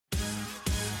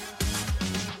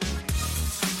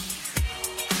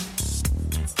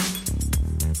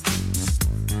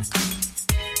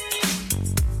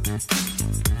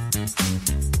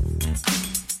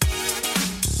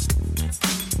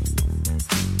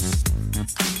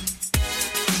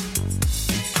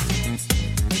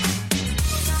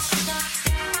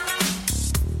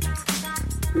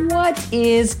What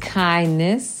is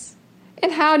kindness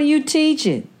and how do you teach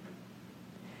it?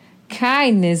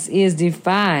 Kindness is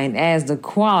defined as the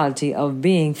quality of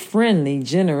being friendly,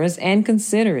 generous, and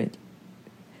considerate.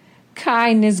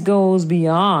 Kindness goes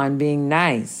beyond being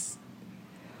nice.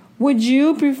 Would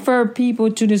you prefer people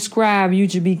to describe you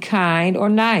to be kind or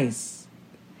nice?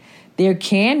 There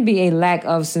can be a lack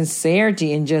of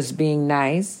sincerity in just being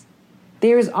nice.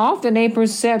 There is often a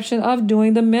perception of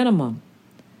doing the minimum.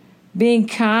 Being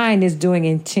kind is doing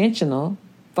intentional,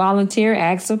 volunteer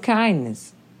acts of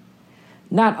kindness.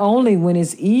 Not only when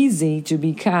it's easy to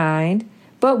be kind,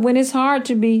 but when it's hard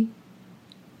to be.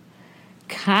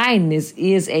 Kindness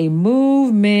is a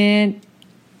movement.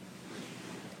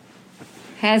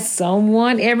 Has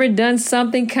someone ever done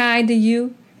something kind to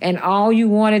you and all you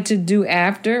wanted to do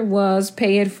after was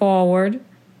pay it forward?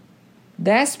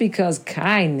 That's because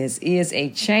kindness is a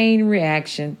chain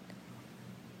reaction.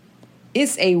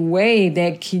 It's a wave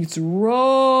that keeps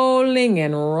rolling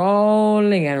and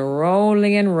rolling and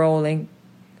rolling and rolling.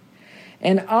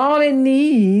 And all it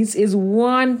needs is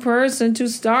one person to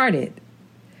start it.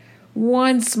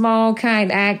 One small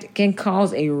kind act can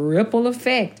cause a ripple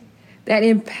effect that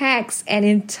impacts an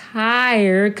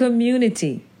entire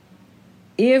community.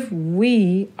 If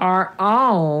we are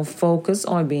all focused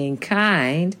on being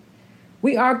kind,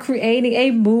 we are creating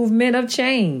a movement of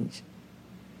change.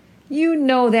 You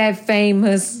know that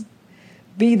famous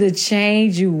 "be the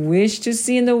change you wish to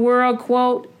see in the world"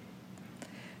 quote?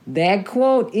 That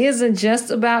quote isn't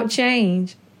just about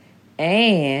change,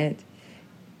 and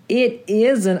it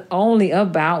isn't only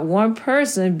about one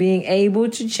person being able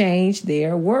to change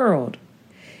their world.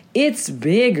 It's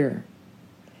bigger.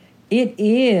 It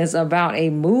is about a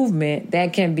movement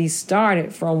that can be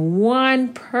started from one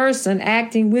person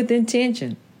acting with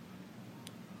intention.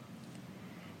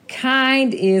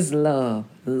 Kind is love.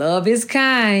 Love is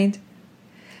kind.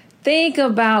 Think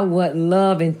about what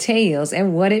love entails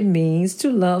and what it means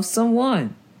to love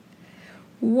someone.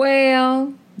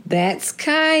 Well, that's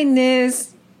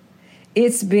kindness.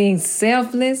 It's being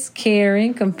selfless,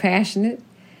 caring, compassionate,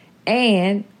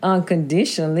 and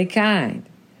unconditionally kind.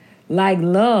 Like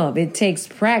love, it takes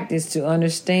practice to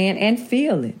understand and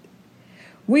feel it.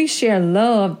 We share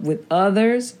love with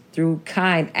others through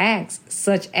kind acts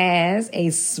such as a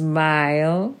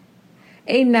smile,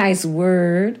 a nice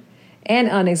word, an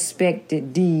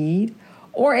unexpected deed,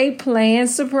 or a planned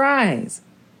surprise.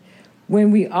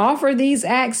 When we offer these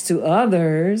acts to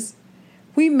others,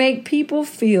 we make people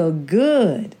feel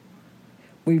good.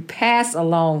 We pass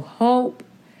along hope.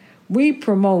 We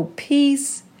promote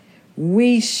peace.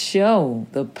 We show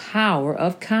the power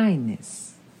of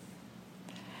kindness.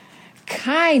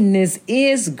 Kindness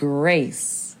is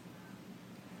grace.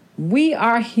 We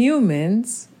are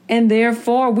humans, and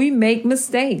therefore we make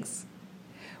mistakes.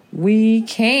 We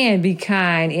can be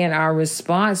kind in our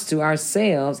response to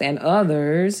ourselves and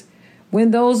others when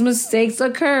those mistakes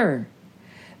occur.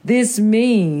 This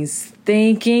means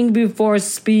thinking before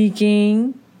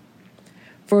speaking,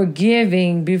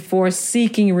 forgiving before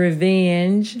seeking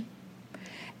revenge,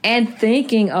 and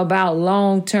thinking about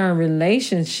long-term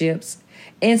relationships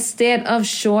instead of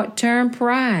short-term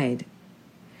pride.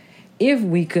 If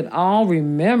we could all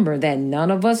remember that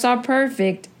none of us are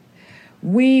perfect,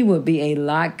 we would be a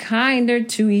lot kinder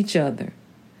to each other.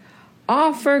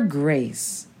 Offer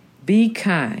grace. Be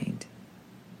kind.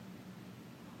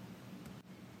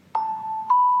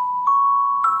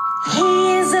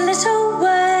 Here's a little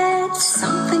word,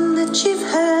 something that you've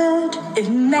heard. It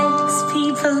makes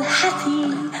people happy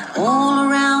all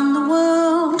around the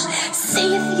world.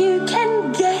 See if you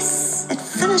can guess. It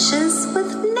finishes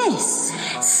with ness.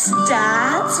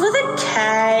 Starts with a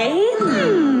K.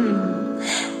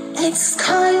 It's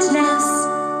kindness.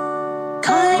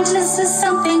 Kindness is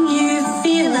something you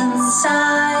feel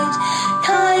inside.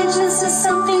 Kindness is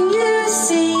something you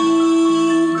see.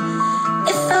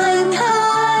 If I'm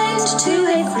kind to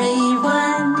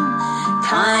everyone,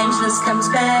 kindness comes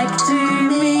back to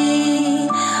me.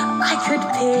 I could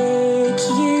pick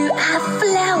you a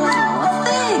flower.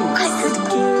 I could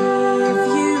give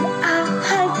you a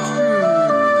hug.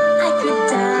 I could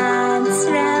dance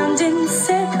round in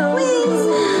circles.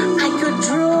 I could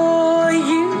draw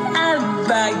you a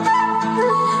bug.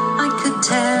 I could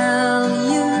tell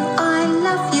you I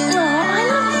love you.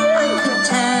 I could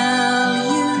tell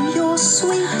you you're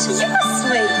sweet. You're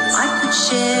sweet. I could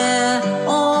share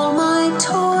all my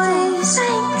toys.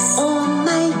 Thanks. Or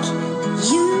make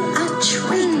you a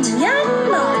treat. Yum.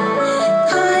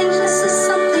 Kindness is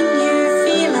something you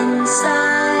feel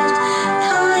inside.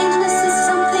 Kindness is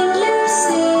something you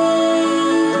see.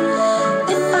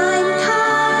 If I'm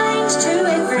kind to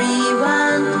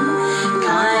everyone,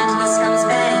 kindness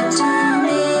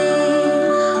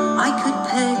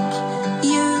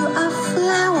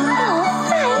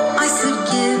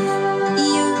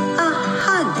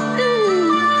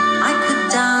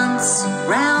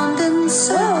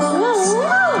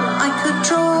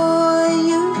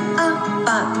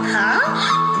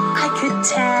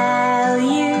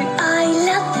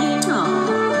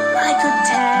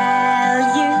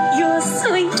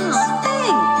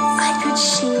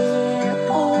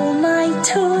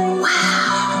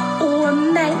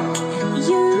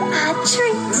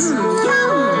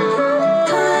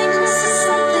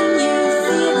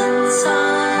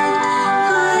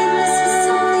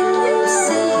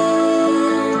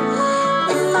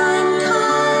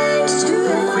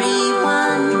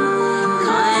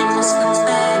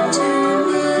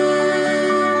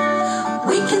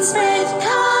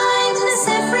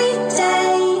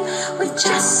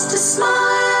just a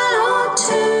smile or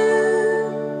two.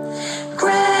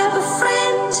 Grab a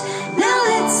friend, now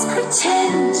let's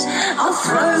pretend I'll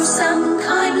throw some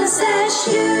kindness at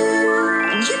you,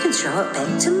 and you can throw it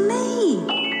back to me,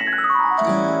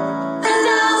 and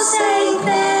I'll say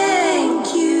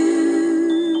thank you.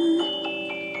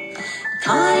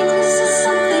 Kindness is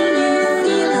something you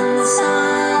feel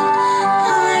inside.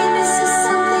 Kindness is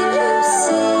something you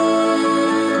see.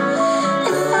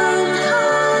 If I'm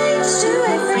kind to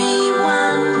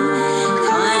everyone,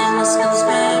 kindness comes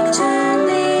back to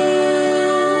me.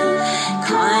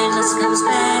 Kindness comes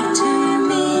back to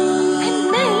me. And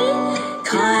me.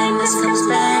 Kindness comes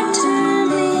back to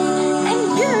me. And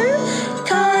you.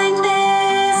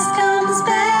 Kindness comes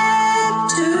back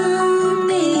to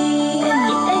me.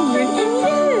 And you.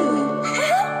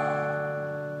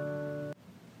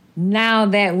 Now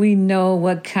that we know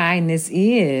what kindness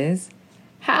is,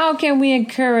 how can we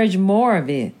encourage more of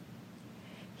it?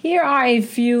 Here are a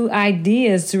few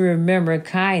ideas to remember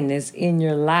kindness in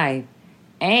your life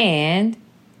and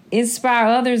inspire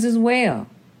others as well.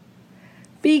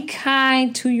 Be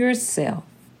kind to yourself.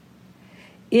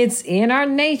 It's in our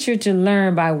nature to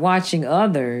learn by watching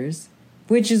others,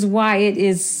 which is why it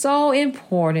is so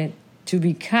important to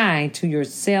be kind to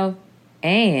yourself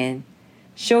and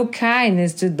show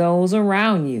kindness to those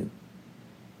around you.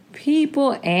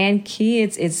 People and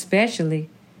kids especially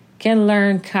can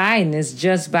learn kindness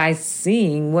just by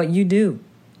seeing what you do.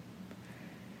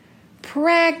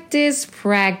 Practice,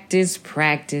 practice,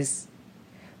 practice.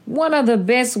 One of the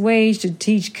best ways to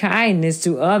teach kindness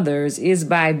to others is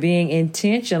by being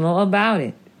intentional about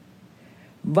it.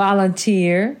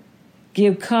 Volunteer,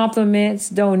 give compliments,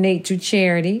 donate to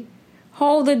charity,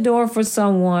 hold the door for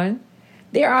someone.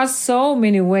 There are so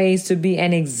many ways to be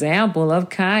an example of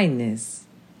kindness.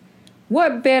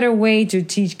 What better way to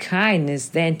teach kindness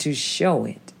than to show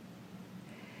it?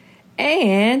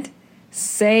 And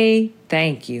say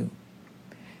thank you.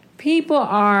 People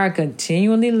are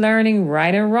continually learning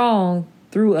right and wrong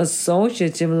through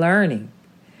associative learning.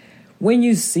 When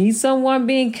you see someone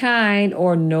being kind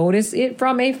or notice it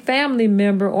from a family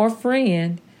member or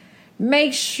friend,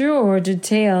 make sure to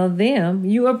tell them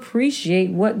you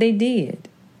appreciate what they did.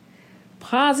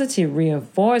 Positive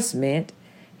reinforcement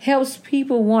helps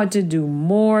people want to do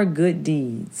more good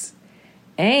deeds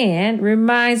and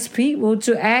reminds people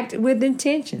to act with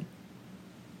intention.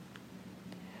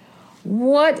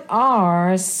 What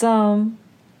are some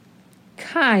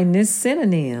kindness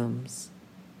synonyms?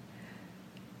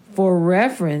 For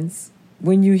reference,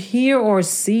 when you hear or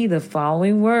see the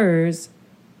following words,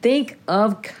 think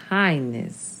of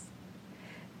kindness,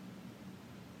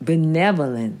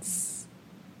 benevolence,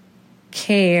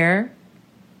 care,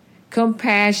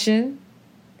 compassion,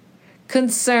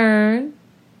 concern,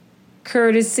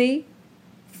 courtesy,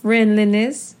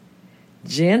 friendliness,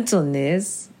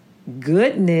 gentleness,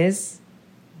 goodness,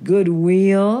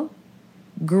 goodwill,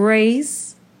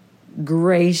 grace,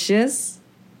 gracious,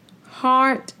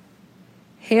 heart,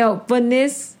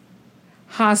 helpfulness,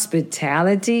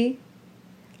 hospitality,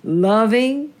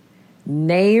 loving,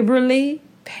 neighborly,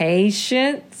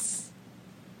 patience,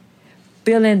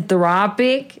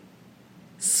 philanthropic,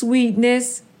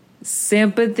 sweetness,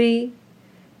 sympathy,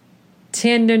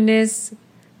 tenderness,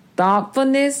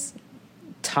 thoughtfulness,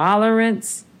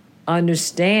 tolerance,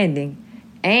 understanding,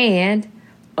 and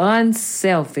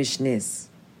unselfishness.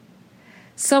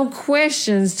 Some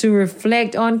questions to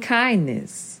reflect on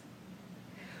kindness.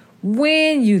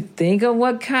 When you think of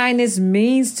what kindness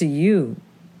means to you,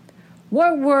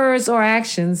 what words or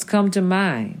actions come to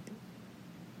mind?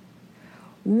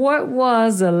 What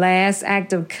was the last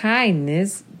act of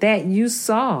kindness that you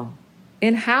saw,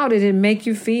 and how did it make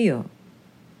you feel?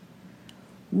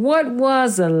 What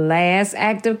was the last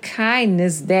act of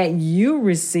kindness that you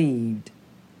received?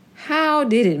 How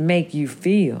did it make you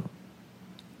feel?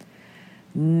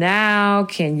 Now,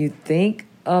 can you think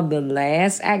of the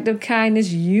last act of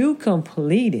kindness you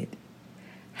completed?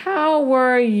 How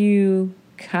were you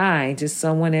kind to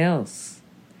someone else?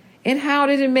 And how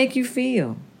did it make you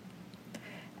feel?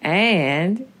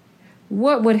 And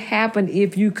what would happen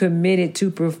if you committed to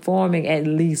performing at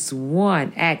least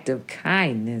one act of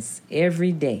kindness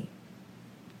every day?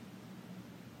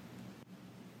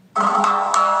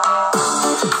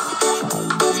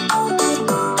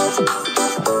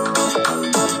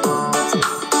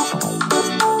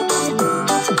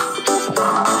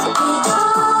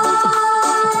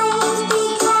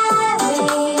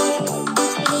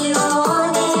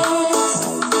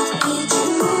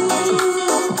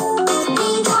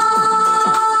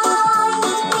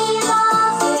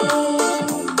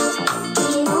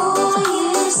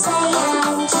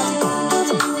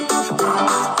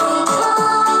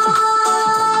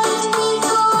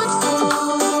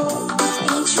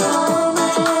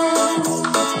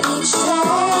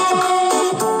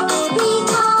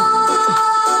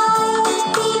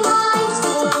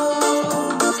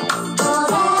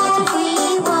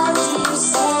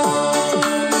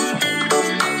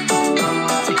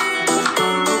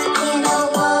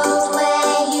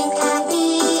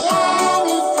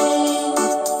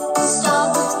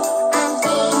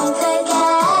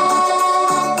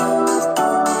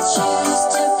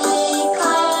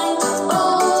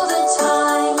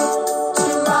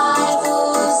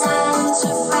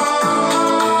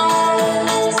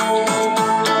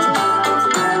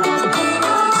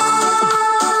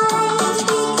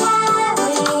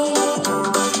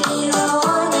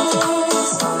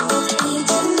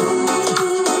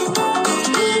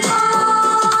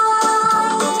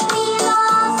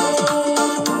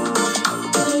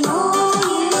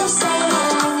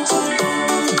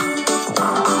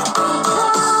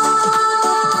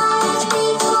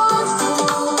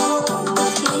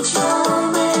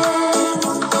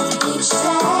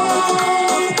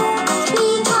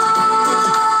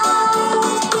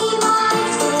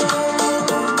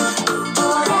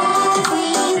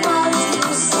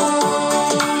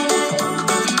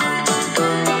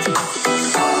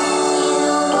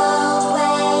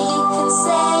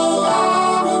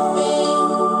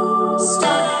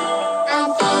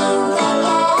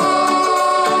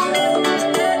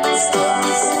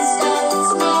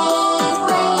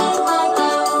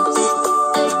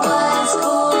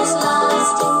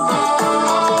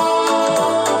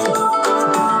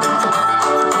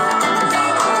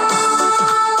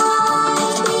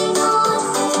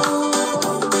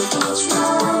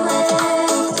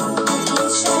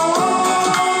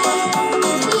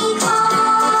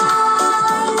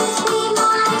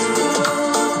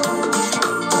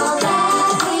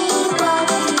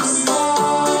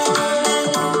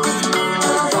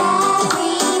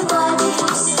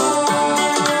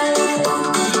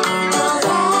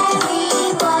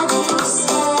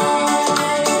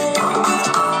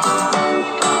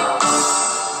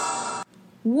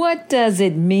 What does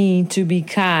it mean to be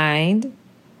kind?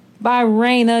 By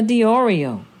Raina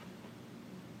Diorio.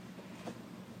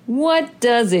 What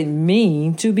does it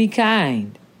mean to be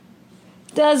kind?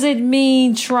 Does it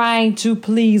mean trying to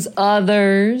please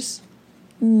others?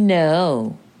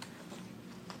 No.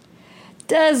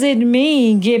 Does it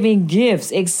mean giving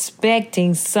gifts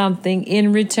expecting something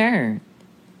in return?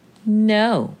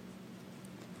 No.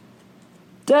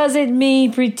 Does it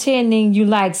mean pretending you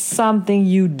like something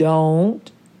you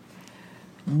don't?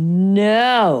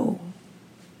 No.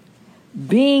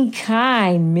 Being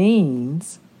kind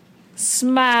means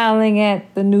smiling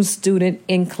at the new student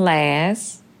in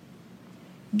class,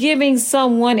 giving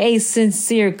someone a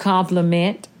sincere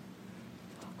compliment,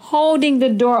 holding the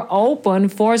door open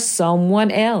for someone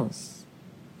else,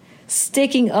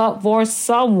 sticking up for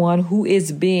someone who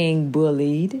is being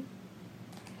bullied,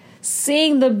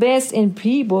 seeing the best in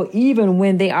people even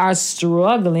when they are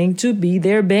struggling to be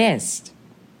their best,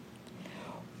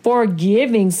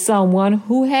 forgiving someone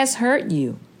who has hurt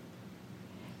you,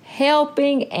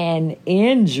 helping an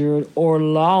injured or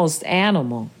lost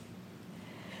animal,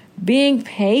 being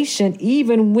patient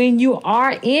even when you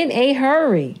are in a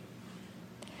hurry,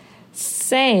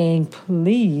 saying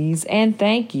please and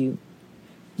thank you,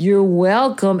 you're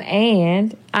welcome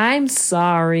and I'm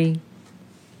sorry,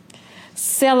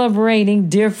 celebrating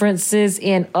differences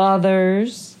in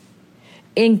others,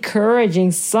 encouraging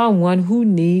someone who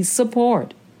needs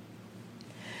support,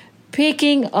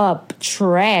 picking up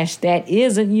trash that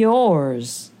isn't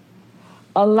yours,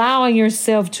 allowing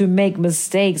yourself to make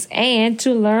mistakes and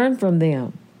to learn from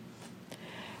them,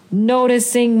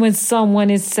 noticing when someone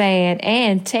is sad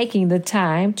and taking the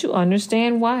time to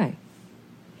understand why,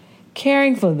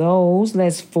 caring for those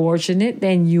less fortunate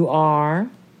than you are.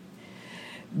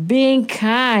 Being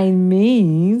kind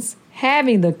means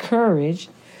having the courage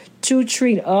to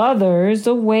treat others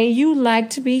the way you like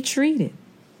to be treated.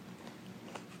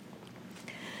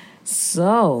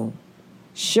 So,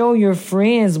 show your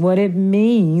friends what it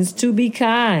means to be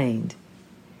kind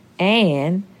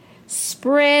and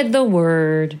spread the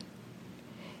word.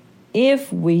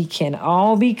 If we can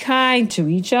all be kind to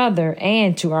each other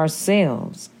and to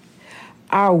ourselves,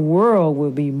 our world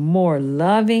will be more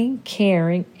loving,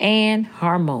 caring, and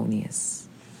harmonious.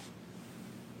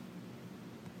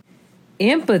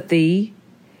 Empathy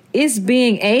is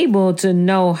being able to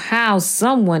know how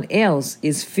someone else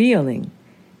is feeling,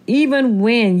 even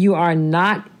when you are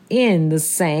not in the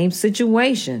same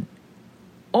situation,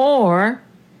 or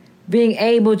being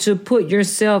able to put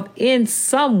yourself in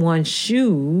someone's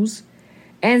shoes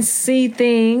and see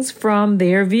things from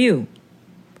their view.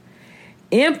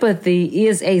 Empathy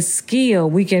is a skill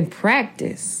we can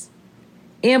practice.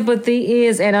 Empathy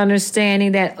is an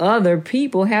understanding that other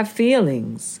people have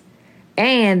feelings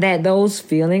and that those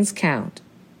feelings count.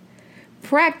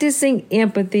 Practicing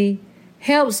empathy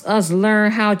helps us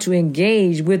learn how to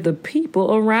engage with the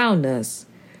people around us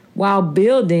while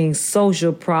building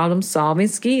social problem-solving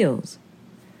skills.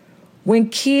 When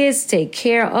kids take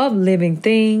care of living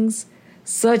things,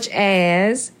 such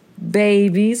as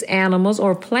babies, animals,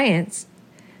 or plants,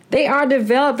 they are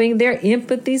developing their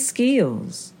empathy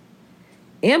skills.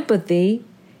 Empathy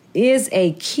is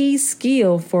a key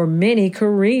skill for many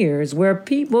careers where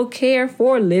people care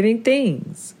for living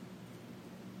things.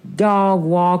 Dog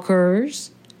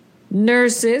walkers,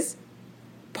 nurses,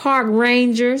 park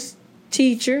rangers,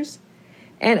 teachers,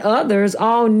 and others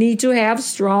all need to have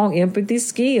strong empathy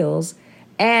skills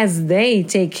as they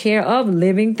take care of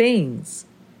living things.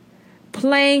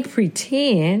 Playing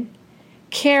pretend,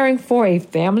 caring for a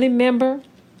family member,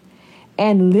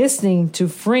 and listening to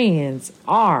friends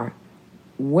are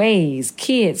ways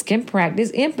kids can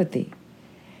practice empathy.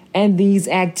 And these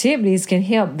activities can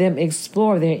help them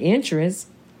explore their interests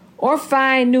or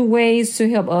find new ways to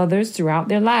help others throughout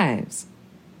their lives.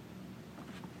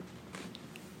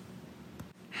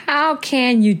 How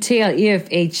can you tell if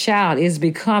a child is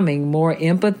becoming more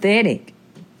empathetic?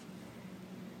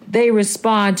 They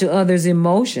respond to others'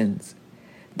 emotions.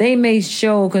 They may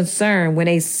show concern when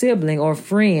a sibling or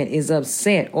friend is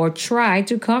upset or try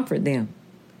to comfort them.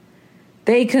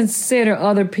 They consider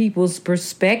other people's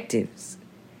perspectives.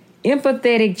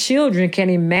 Empathetic children can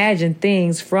imagine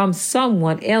things from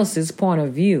someone else's point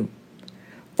of view.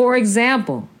 For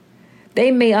example,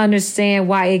 they may understand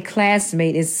why a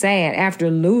classmate is sad after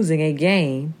losing a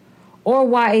game, or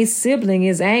why a sibling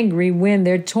is angry when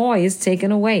their toy is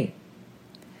taken away.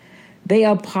 They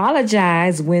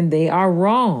apologize when they are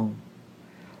wrong.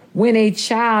 When a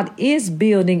child is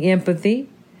building empathy,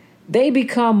 they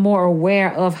become more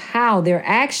aware of how their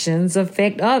actions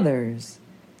affect others.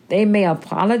 They may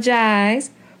apologize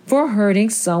for hurting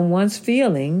someone's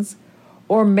feelings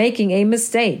or making a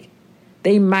mistake.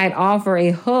 They might offer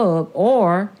a hug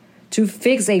or to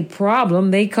fix a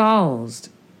problem they caused.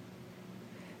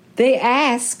 They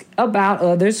ask about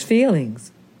others'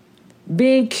 feelings.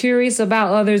 Being curious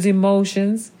about others'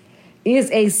 emotions is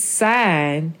a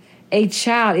sign a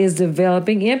child is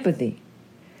developing empathy.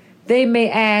 They may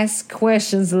ask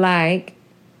questions like,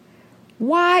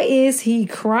 "Why is he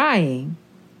crying?"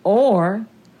 or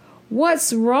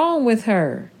 "What's wrong with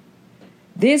her?"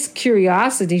 This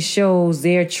curiosity shows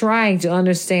they're trying to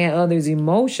understand others'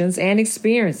 emotions and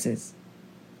experiences.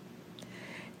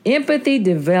 Empathy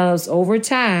develops over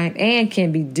time and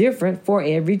can be different for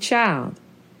every child.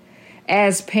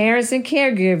 As parents and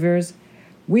caregivers,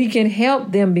 we can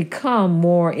help them become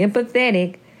more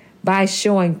empathetic by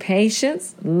showing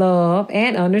patience, love,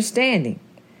 and understanding.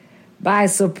 By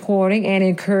supporting and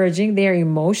encouraging their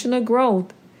emotional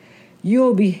growth,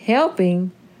 you'll be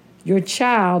helping your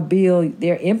child build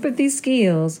their empathy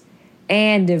skills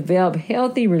and develop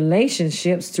healthy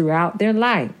relationships throughout their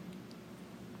life.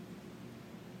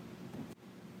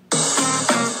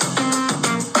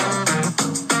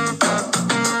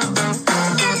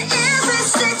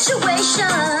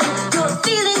 Your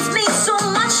feelings mean so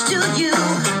much to you,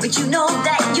 but you know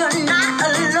that you're not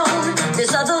alone.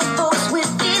 There's other folks with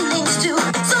feelings too.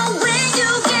 So when you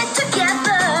get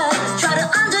together, try to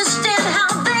understand how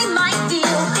they might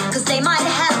feel, cause they might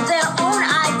have their own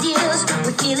ideas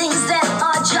with feelings that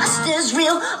are just as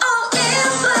real. Oh,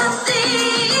 empathy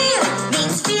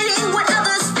means feeling what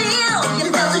others feel. You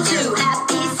felt it too.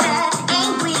 Happy, sad,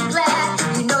 angry, glad.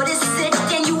 You notice it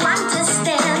and you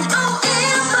understand. Oh,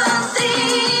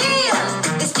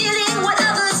 it's feeling what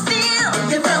others feel.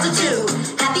 You felt it too.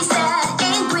 Happy, sad,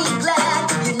 angry, glad.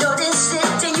 You notice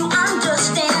it and you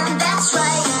understand. That's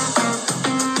right.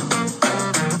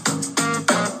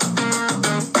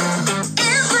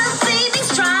 Empathy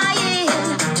means trying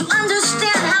to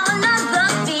understand how another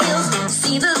feels.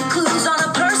 See the clues on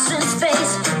a person's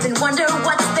face, then wonder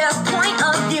what's their point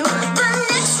of view. The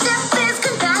next step is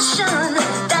compassion.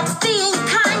 That's being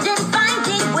kind and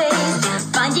finding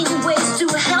ways to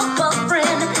help a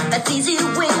friend. That's easy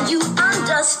when you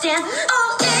understand. Oh,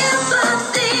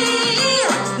 empathy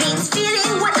means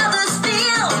feeling what others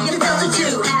feel. You felt it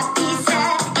too. Happy,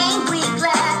 sad, angry,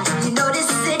 glad. You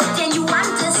notice it and you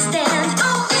understand.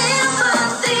 Oh,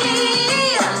 empathy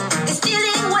is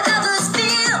feeling what others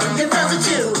feel. You felt it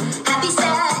too. Happy,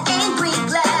 sad, angry,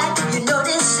 glad. You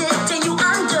notice it and you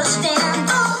understand.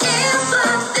 Oh,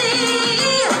 empathy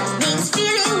means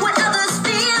feeling what others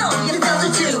feel. You felt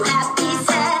it too. Happy,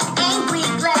 sad, angry,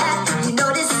 glad. You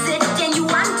notice it and you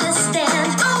understand.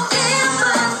 Oh,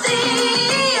 empathy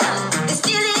is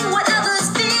feeling what others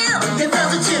feel. You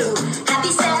felt it too.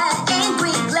 Happy, sad,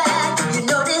 angry, glad. You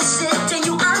notice it and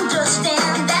you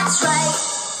understand. That's right.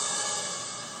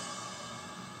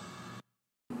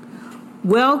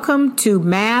 Welcome to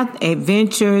Math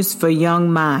Adventures for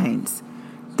Young Minds,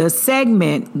 the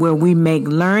segment where we make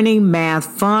learning math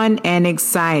fun and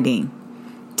exciting.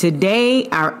 Today,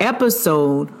 our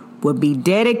episode will be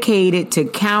dedicated to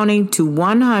counting to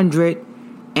 100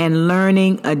 and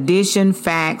learning addition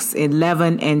facts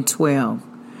 11 and 12.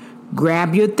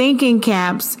 Grab your thinking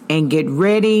caps and get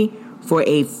ready for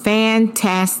a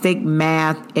fantastic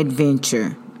math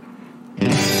adventure.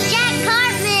 Jack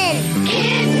Cartman!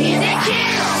 Kids Music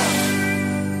Channel!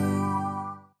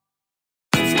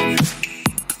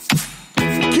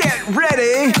 Get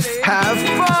ready, have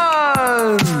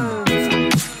fun!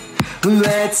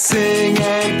 Let's sing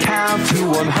and count to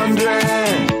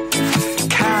 100.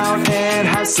 Count and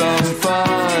have some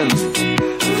fun.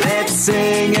 Let's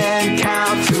sing and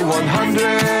count to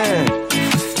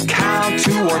 100. Count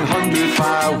to 100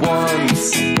 by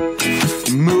ones.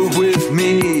 Move with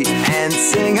me and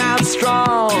sing out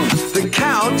strong the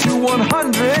count to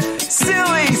 100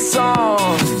 silly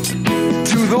song.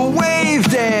 To the wave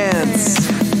dance.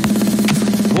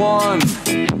 1,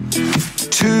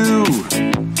 2,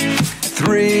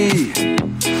 3,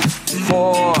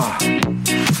 4,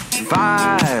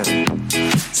 5,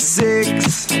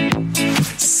 6,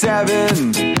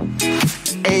 7,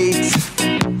 8,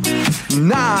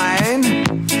 9,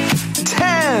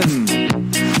 10.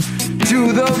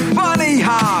 Do the bunny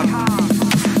hop.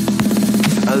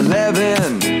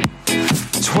 11,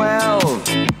 12,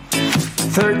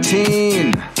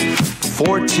 13,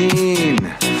 14,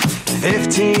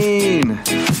 15,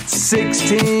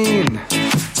 16,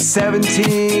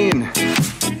 17,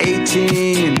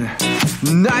 18,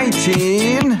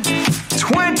 19,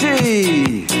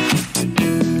 20.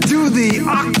 Do the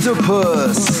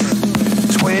octopus.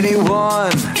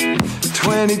 21,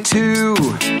 22,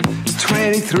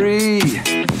 23,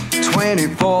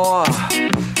 24,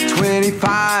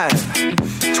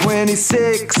 25,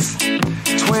 26,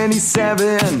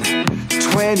 27,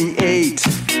 28,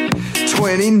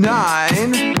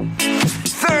 29,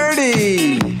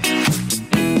 30.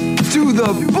 Do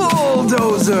the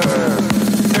bulldozer.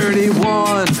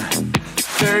 31,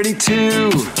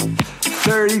 32,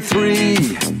 33,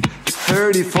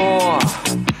 34,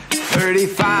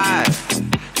 35,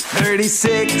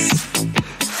 36,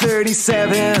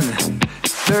 37,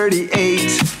 38,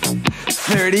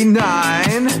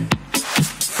 39,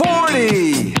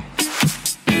 40.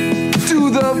 Do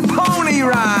the pony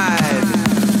ride.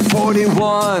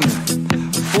 41,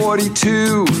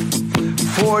 42,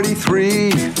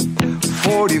 43,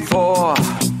 44,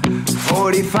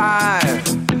 45,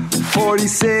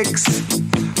 46,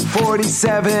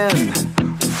 47,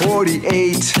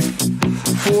 48,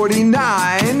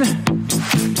 49,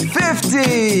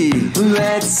 50.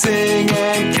 Let's sing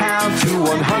and count to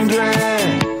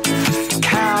 100.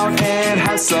 Count and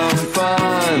have some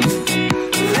fun.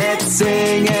 Let's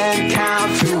sing and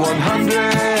count to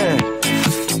 100.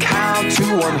 Count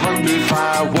to 100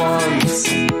 by ones.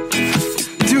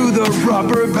 Do the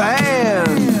rubber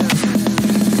band.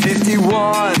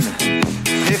 51,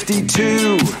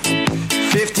 52,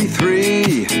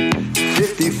 53,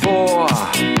 54,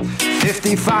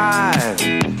 55,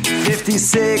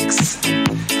 56,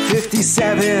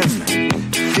 57,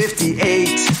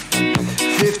 58,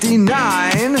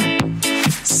 59,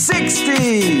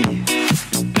 60.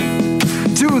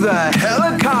 Do the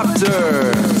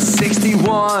helicopter.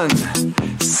 61,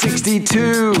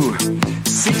 62,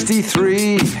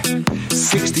 63,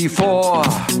 64,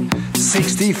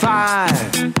 65,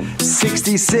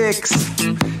 66,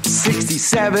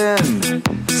 67,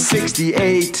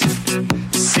 68,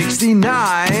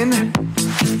 69,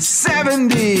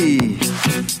 70.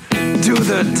 Do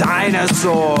the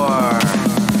dinosaur.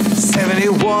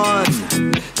 71,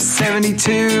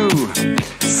 72,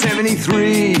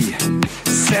 73,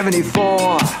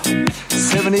 74,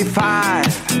 75,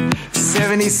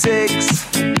 76,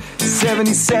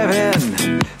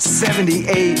 77,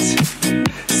 78,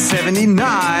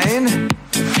 79,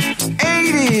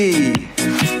 80.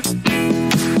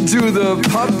 Do the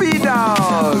puppy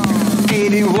dog.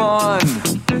 81,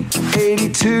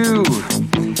 82,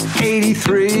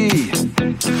 83,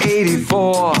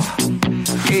 84,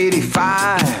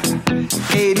 85,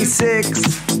 86,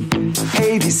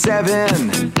 87,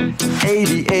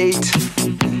 88,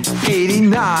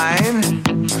 89,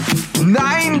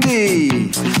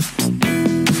 90.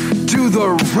 Do the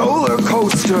roller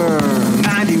coaster.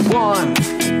 91,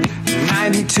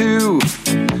 92,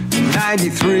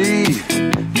 93,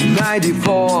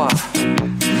 94,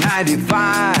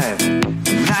 95,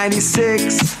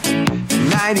 96,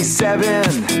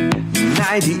 97,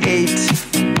 98,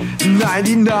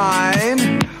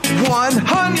 99,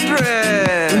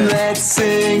 100. Let's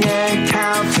sing and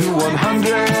count to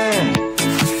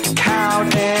 100.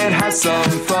 Count and have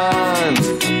some fun.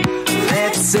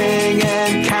 Let's sing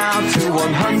and count to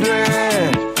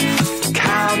 100.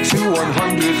 Count to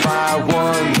 100 by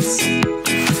ones.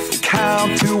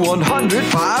 Count to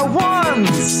 100 by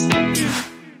ones.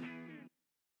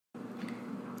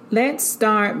 Let's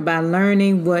start by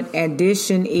learning what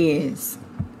addition is.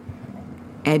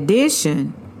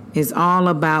 Addition is all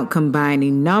about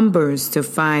combining numbers to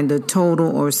find the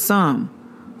total or sum.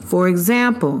 For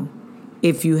example,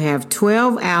 if you have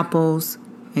 12 apples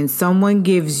and someone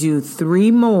gives you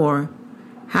 3 more,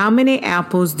 how many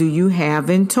apples do you have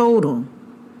in total?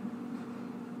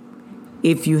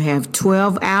 If you have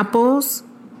 12 apples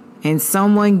and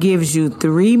someone gives you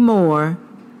 3 more,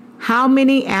 how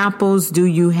many apples do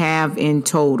you have in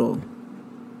total?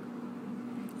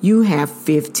 You have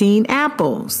 15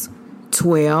 apples.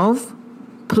 12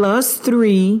 plus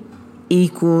 3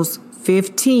 equals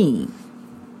 15.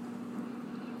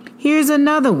 Here's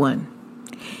another one.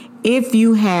 If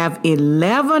you have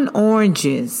 11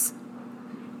 oranges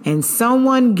and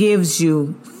someone gives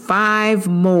you 5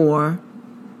 more,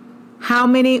 how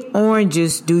many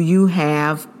oranges do you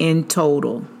have in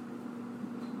total?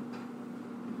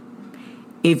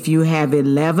 If you have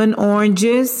 11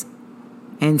 oranges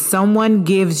and someone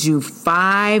gives you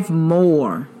 5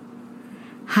 more,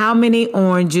 how many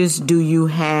oranges do you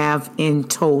have in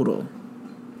total?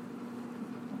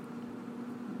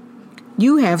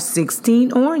 You have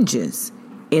 16 oranges.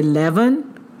 11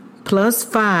 plus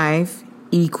 5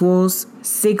 equals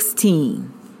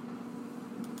 16.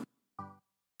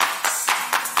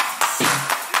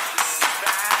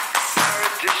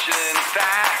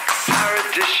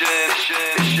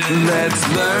 Let's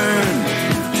learn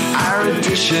our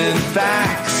addition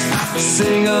facts.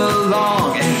 Sing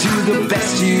along and do the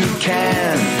best you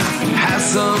can. Have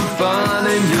some fun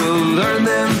and you'll learn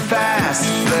them fast.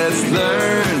 Let's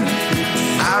learn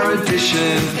our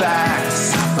addition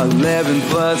facts. 11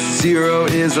 plus 0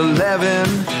 is 11.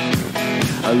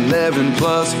 11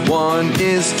 plus 1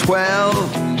 is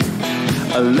 12.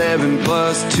 11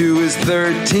 plus 2 is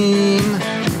 13.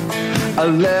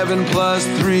 11 plus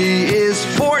 3 is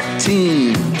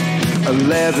 14.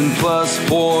 11 plus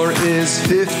 4 is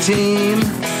 15.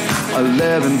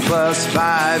 11 plus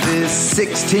 5 is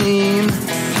 16.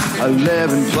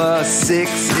 11 plus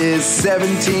 6 is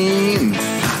 17.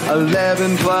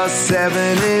 11 plus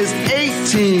 7 is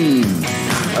 18.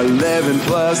 11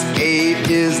 plus 8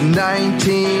 is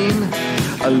 19.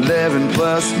 11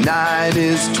 plus 9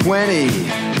 is 20.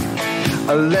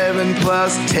 11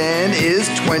 plus 10 is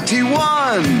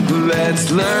 21.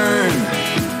 Let's learn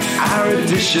our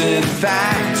addition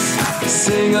facts.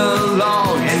 Sing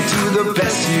along and do the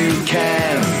best you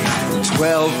can.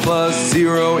 12 plus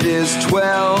 0 is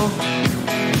 12.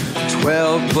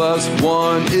 12 plus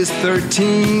 1 is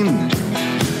 13.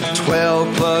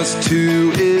 12 plus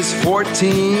 2 is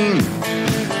 14.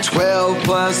 12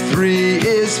 plus 3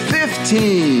 is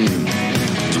 15.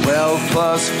 12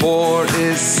 plus 4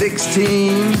 is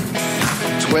 16.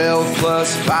 12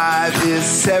 plus 5 is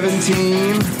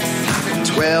 17.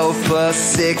 12 plus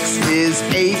 6 is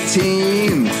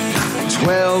 18.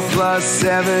 12 plus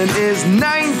 7 is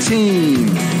 19.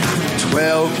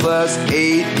 12 plus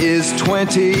 8 is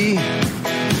 20.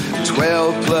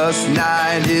 12 plus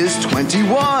 9 is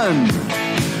 21.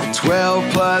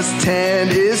 12 plus 10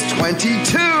 is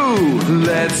 22.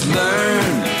 Let's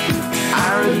learn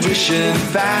our addition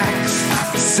facts.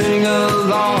 Sing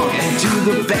along and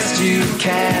do the best you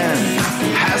can.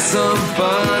 Have some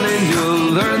fun and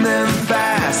you'll learn them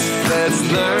fast. Let's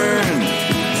learn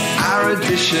our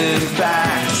addition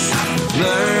facts.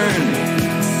 Learn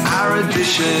our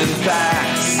addition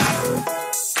facts.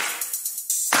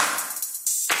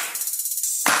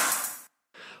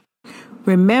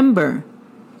 Remember,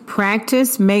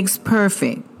 practice makes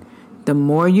perfect. The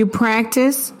more you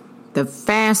practice, the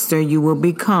faster you will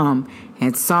become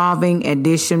at solving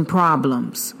addition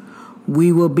problems.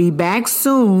 We will be back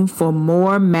soon for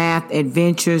more math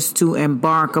adventures to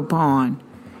embark upon.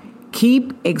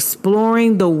 Keep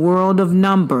exploring the world of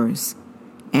numbers.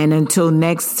 And until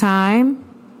next time,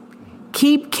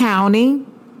 keep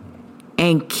counting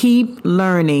and keep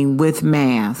learning with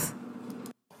math.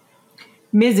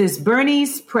 Mrs.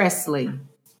 Bernice Presley.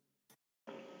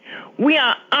 We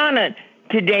are honored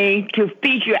today to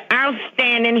feature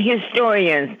outstanding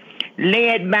historians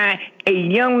led by a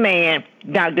young man,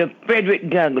 Dr. Frederick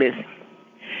Douglass.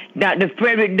 Dr.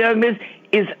 Frederick Douglass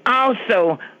is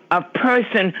also a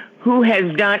person who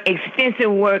has done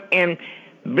extensive work in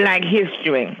Black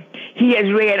history. He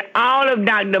has read all of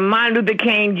Dr. Martin Luther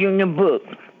King Jr. books.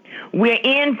 We're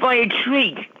in for a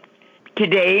treat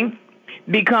today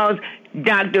because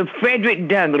Dr. Frederick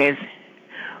Douglass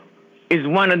is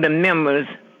one of the members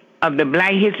of the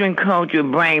Black History and Culture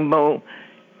Rainbow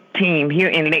team here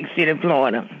in Lake City,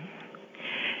 Florida.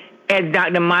 As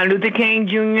Dr. Martin Luther King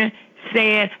Jr.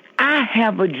 said, I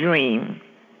have a dream.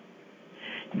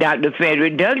 Dr.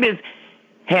 Frederick Douglass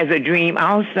has a dream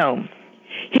also.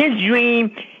 His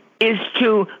dream is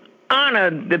to honor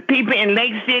the people in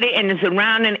Lake City and the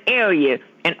surrounding area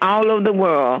and all over the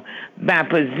world by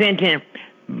presenting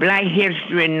Black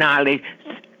history knowledge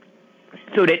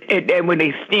so that it would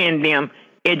extend them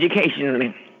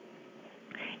educationally.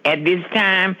 At this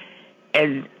time, as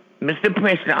Mr.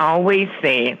 Presley always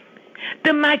said,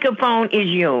 the microphone is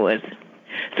yours.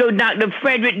 So Dr.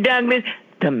 Frederick Douglass,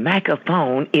 the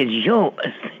microphone is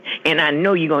yours. And I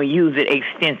know you're going to use it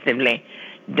extensively.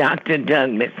 Dr.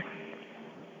 Douglass.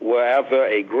 Well, after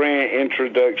a grand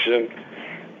introduction,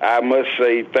 I must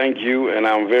say thank you, and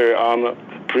I'm very honored,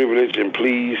 privileged, and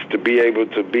pleased to be able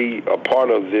to be a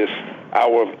part of this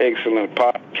Hour of Excellence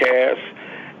podcast.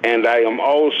 And I am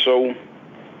also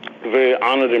very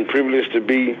honored and privileged to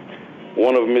be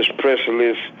one of Miss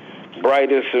Presley's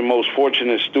brightest and most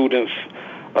fortunate students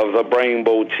of the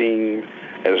Rainbow team,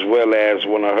 as well as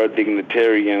one of her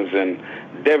dignitarians.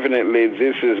 And definitely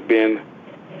this has been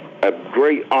a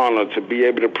great honor to be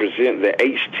able to present the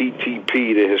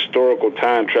HTTP, the Historical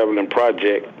Time Traveling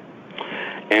Project.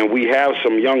 And we have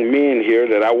some young men here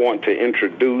that I want to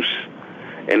introduce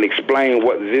and explain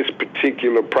what this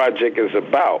particular project is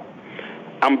about.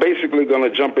 I'm basically going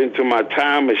to jump into my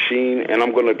time machine and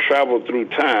I'm going to travel through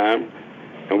time,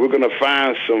 and we're going to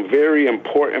find some very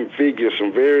important figures,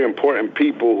 some very important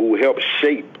people who helped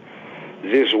shape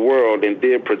this world and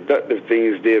did productive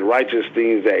things, did righteous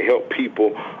things that help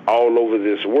people all over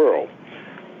this world.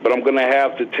 But I'm going to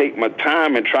have to take my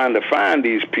time in trying to find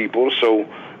these people. So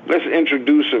let's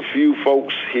introduce a few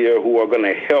folks here who are going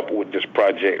to help with this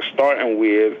project, starting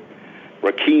with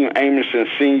Rakeem Amerson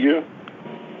Sr.,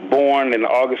 born on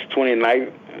August 29,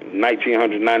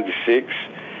 1996,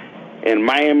 in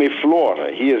Miami,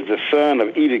 Florida. He is the son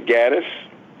of Edith Gaddis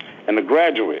and a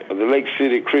graduate of the Lake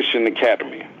City Christian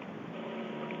Academy.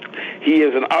 He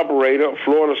is an operator,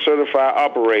 Florida certified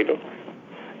operator,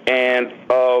 and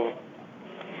of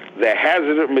the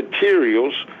hazardous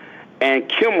materials and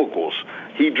chemicals.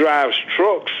 He drives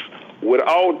trucks with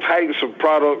all types of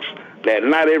products that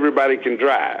not everybody can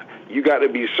drive. You got to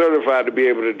be certified to be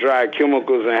able to drive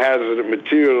chemicals and hazardous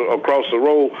material across the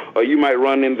road, or you might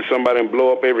run into somebody and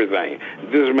blow up everything.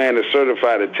 This man is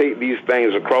certified to take these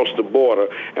things across the border,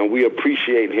 and we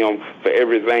appreciate him for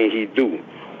everything he do.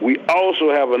 We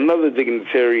also have another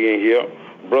dignitary in here,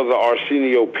 Brother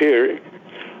Arsenio Perry.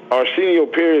 Arsenio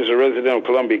Perry is a resident of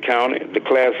Columbia County, the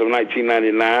class of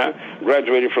 1999,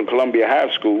 graduated from Columbia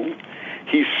High School.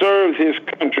 He served his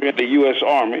country in the U.S.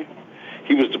 Army.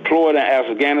 He was deployed in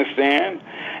Afghanistan,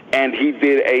 and he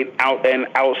did an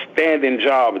outstanding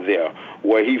job there,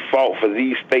 where he fought for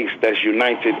these states that's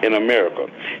united in America.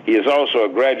 He is also a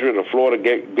graduate of Florida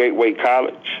Gateway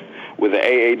College with an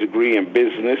AA degree in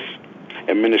business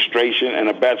administration and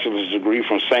a bachelor's degree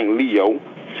from St. Leo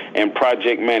in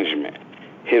project management.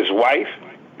 His wife,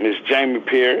 Miss Jamie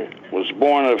Perry, was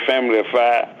born in a family of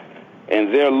 5,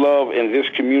 and their love in this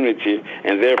community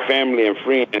and their family and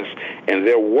friends and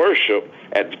their worship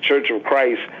at the Church of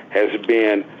Christ has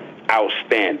been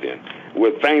outstanding.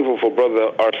 We're thankful for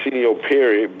Brother Arsenio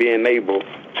Perry being able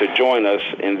to join us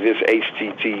in this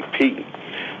HTTP.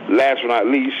 Last but not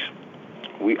least,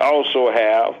 we also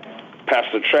have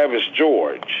Pastor Travis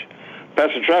George.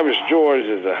 Pastor Travis George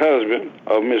is the husband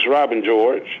of Miss Robin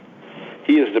George.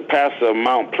 He is the pastor of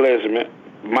Mount Pleasant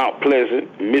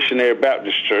Missionary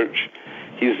Baptist Church.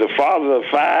 He's the father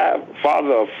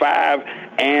of 5,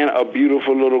 and a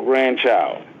beautiful little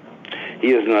grandchild.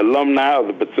 He is an alumni of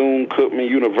the Bethune-Cookman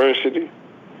University,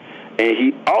 and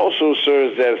he also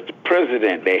serves as the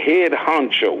president, the head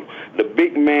honcho, the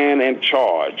big man in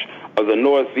charge of the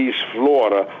Northeast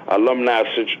Florida Alumni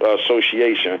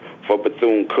Association for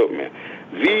Bethune-Cookman.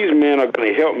 These men are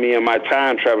going to help me in my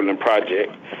time-traveling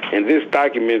project. In this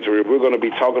documentary, we're going to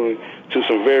be talking to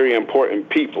some very important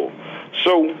people.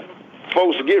 So,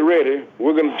 folks, get ready.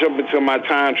 We're going to jump into my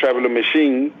time-traveling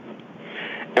machine,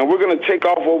 and we're going to take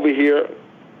off over here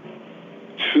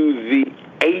to the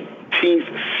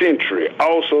 18th century,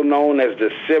 also known as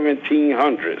the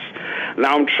 1700s.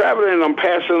 Now, I'm traveling and I'm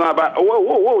passing about,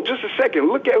 whoa, just a second.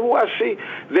 Look at who I see.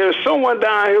 There's someone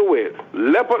down here with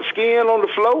leopard skin on the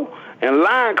floor and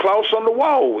lion cloths on the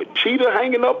wall with cheetah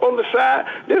hanging up on the side.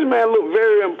 This man looked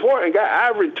very important. Got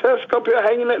ivory tusk up here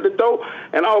hanging at the door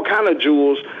and all kind of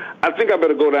jewels. I think I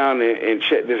better go down and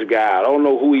check this guy out. I don't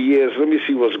know who he is. Let me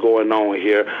see what's going on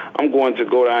here. I'm going to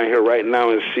go down here right now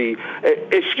and see.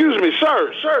 Excuse me,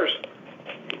 sir.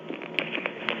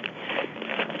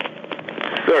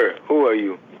 Sir, who are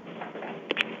you?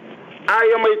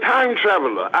 I am a time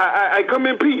traveler. I come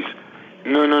in peace.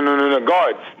 No.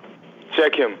 Guards,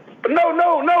 check him.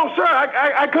 No, sir.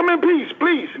 I come in peace,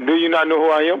 please. Do you not know who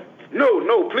I am?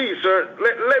 No, please, sir.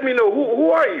 Let me know.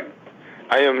 Who are you?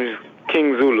 I am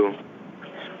King Zulu.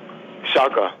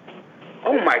 Shaka.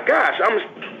 Oh, my gosh.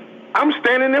 I'm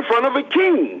standing in front of a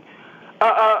king.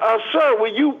 Sir,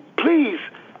 will you please?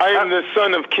 I am the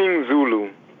son of King Zulu,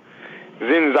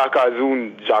 Zinzaka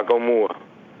Zun Jagamua,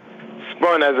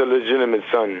 spun as a legitimate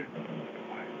son.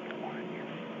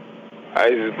 I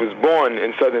was born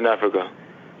in Southern Africa.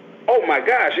 Oh, my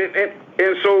gosh.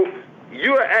 And so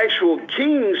you're actual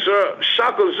king, sir,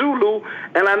 Shaka Zulu,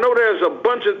 and I know there's a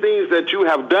bunch of things that you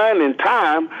have done in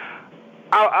time.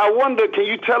 I wonder, can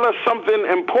you tell us something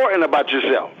important about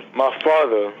yourself? My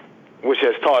father, which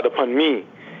has taught upon me,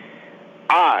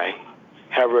 I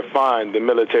have refined the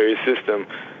military system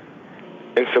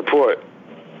in support.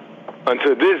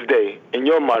 Until this day, in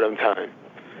your modern time,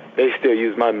 they still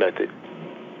use my method.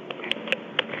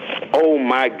 Oh,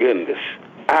 my goodness.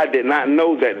 I did not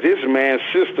know that this man's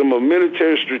system of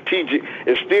military strategic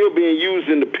is still being used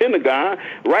in the Pentagon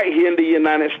right here in the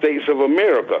United States of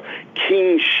America.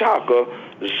 King Shaka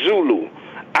Zulu.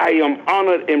 I am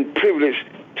honored and privileged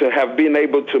to have been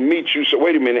able to meet you. So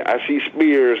wait a minute, I see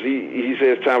Spears. He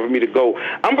says it's time for me to go.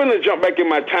 I'm going to jump back in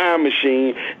my time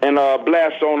machine and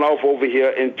blast on off over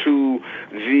here into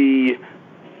the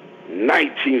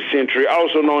 19th century,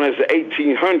 also known as the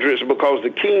 1800s, because the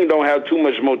king don't have too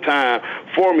much more time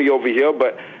for me over here.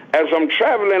 But as I'm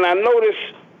traveling, I notice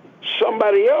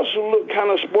somebody else who looked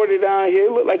kind of sporty down here.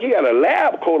 Looked like he got a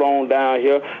lab coat on down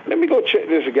here. Let me go check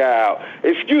this guy out.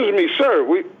 Excuse me, sir.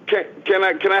 Can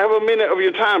I have a minute of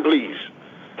your time, please?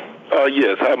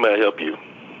 Yes. How may I help you?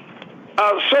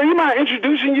 Sir, you mind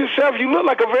introducing yourself? You look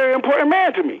like a very important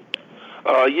man to me.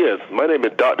 Yes, my name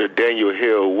is Dr. Daniel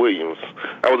Hale Williams.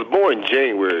 I was born in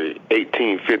January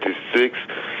 1856.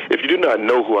 If you do not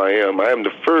know who I am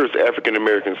the first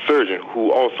African-American surgeon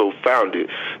who also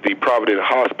founded the Providence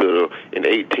Hospital in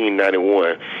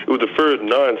 1891. It was the first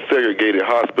non-segregated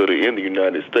hospital in the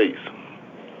United States.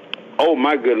 Oh,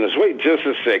 my goodness. Wait just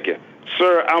a second.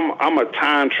 Sir, I'm a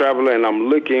time traveler, and I'm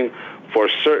looking for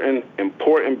certain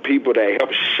important people that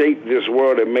helped shape this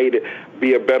world and made it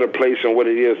be a better place than what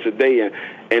it is today.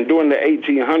 And during the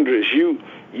 1800s, you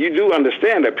do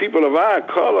understand that people of our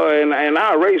color and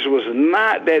our race was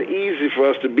not that easy for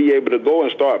us to be able to go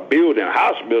and start building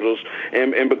hospitals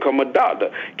and become a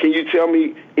doctor. Can you tell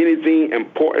me anything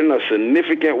important or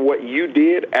significant what you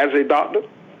did as a doctor?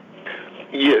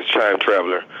 Yes, time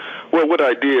traveler. Well, what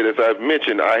I did, as I've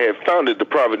mentioned, I had founded the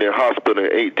Providence Hospital in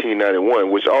 1891,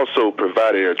 which also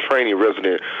provided a training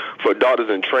resident for doctors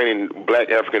and training black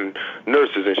African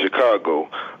nurses in Chicago.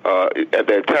 At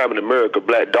that time in America,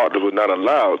 black doctors were not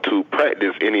allowed to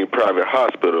practice any private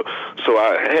hospital. So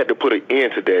I had to put an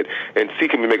end to that and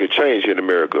seeking to make a change in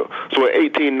America. So in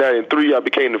 1893, I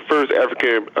became the first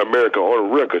African American on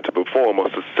record to perform a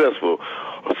successful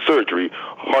heart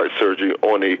surgery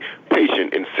on a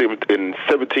patient in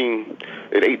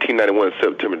 1891,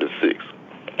 September the 6th.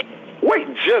 Wait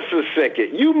just a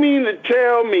second. You mean to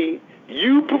tell me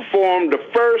you performed the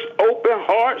first open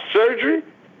heart surgery?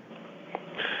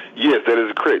 Yes, that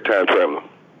is correct, time traveler.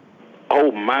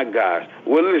 Oh, my gosh.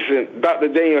 Well, listen, Dr.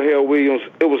 Daniel Hale Williams,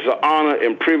 it was an honor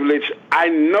and privilege. I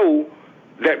know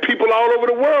that people all over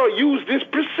the world use this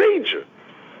procedure.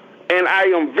 And I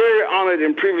am very honored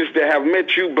and privileged to have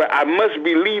met you, but I must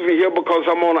be leaving here because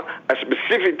I'm on a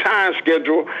specific time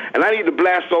schedule, and I need to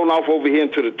blast on off over here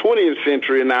into the 20th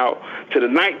century now, to the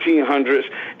 1900s.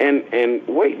 And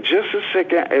wait just a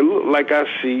second. It looks like I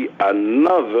see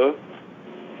another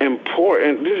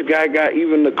important. This guy got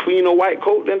even the cleaner white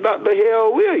coat than Dr.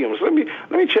 Hale Williams. Let me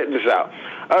check this out.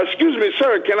 Excuse me,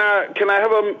 sir. Can I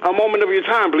have a moment of your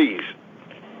time, please?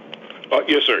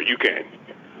 Yes, sir. You can.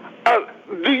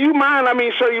 Do you mind? I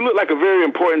mean, sir, you look like a very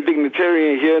important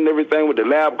dignitarian here and everything with the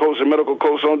lab coats and medical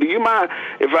coats on. Do you mind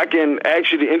if I can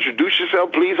ask you to introduce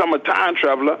yourself, please? I'm a time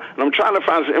traveler, and I'm trying to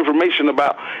find some information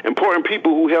about important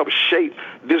people who helped shape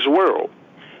this world.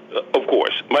 Of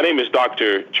course. My name is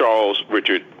Dr. Charles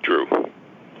Richard Drew.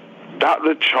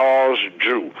 Dr. Charles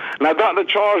Drew. Now, Dr.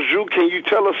 Charles Drew, can you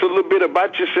tell us a little bit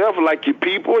about yourself, like your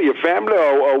people, your family,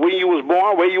 or when you was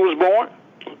born, where you was born?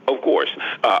 Of course.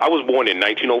 I was born in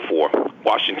 1904,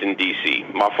 Washington, D.C.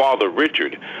 My father,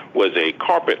 Richard, was a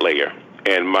carpet layer,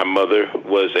 and my mother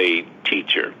was a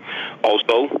teacher.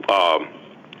 Also,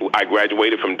 I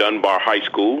graduated from Dunbar High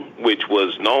School, which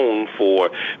was known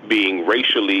for being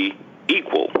racially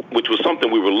equal, which was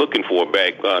something we were looking for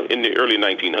back in the early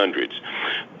 1900s.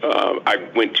 I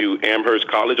went to Amherst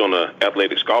College on an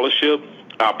athletic scholarship.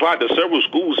 I applied to several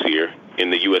schools here in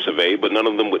the US of A, but none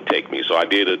of them would take me. So I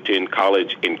did attend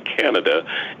college in Canada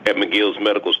at McGill's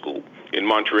Medical School in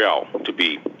Montreal, to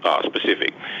be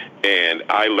specific. And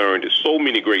I learned so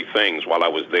many great things while I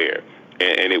was there.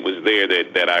 And it was there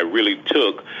that I really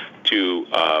took to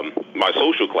my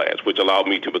social class, which allowed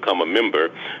me to become a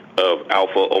member of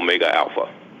Alpha Omega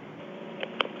Alpha.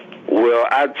 Well,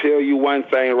 I tell you one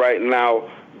thing right now,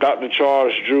 Dr.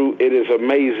 Charles Drew, it is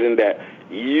amazing that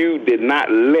you did not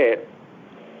let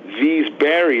these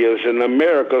barriers in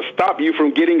America stop you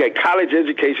from getting a college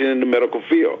education in the medical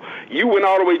field. You went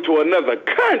all the way to another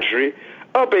country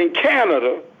up in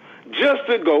Canada just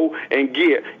to go and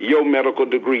get your medical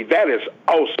degree. That is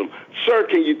awesome. Sir,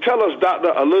 can you tell us,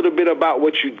 doctor, a little bit about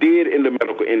what you did in the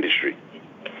medical industry?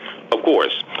 Of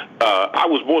course. I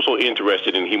was more so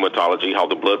interested in hematology, how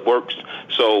the blood works.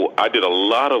 So I did a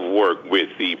lot of work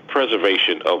with the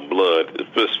preservation of blood,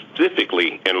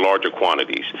 specifically in larger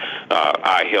quantities.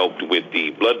 I helped with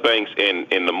the blood banks and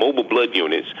the mobile blood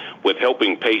units with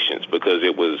helping patients, because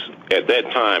it was at that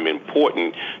time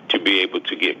important to be able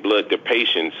to get blood to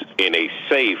patients in a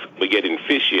safe but yet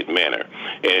efficient manner.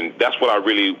 And that's what I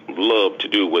really loved to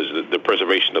do, was the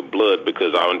preservation of blood,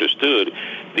 because I understood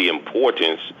the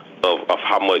importance of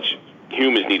how much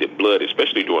humans needed blood,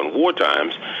 especially during war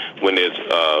times when there's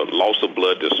loss of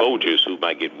blood to soldiers who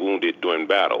might get wounded during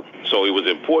battle. So it was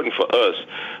important for us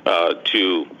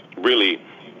to really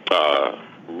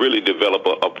develop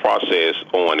a process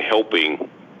on helping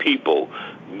people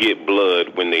get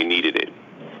blood when they needed it.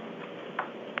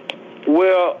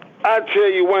 Well, I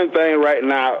tell you one thing right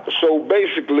now. So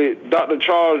basically, Dr.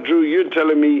 Charles Drew, you're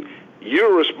telling me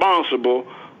you're responsible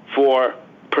for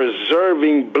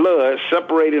preserving blood,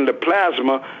 separating the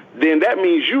plasma. Then that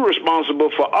means you're responsible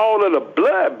for all of the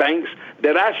blood banks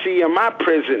that I see in my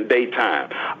present day time.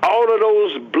 All of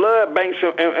those blood banks,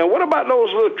 and what about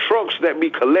those little trucks that be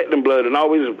collecting blood and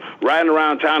always riding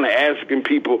around town and asking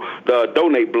people to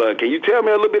donate blood? Can you tell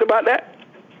me a little bit about that?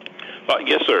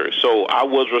 Yes, sir. So I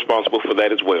was responsible for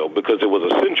that as well because it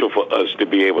was essential for us to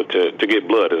be able to get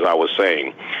blood, as I was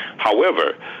saying.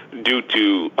 However, due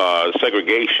to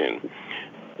segregation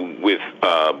with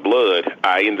blood,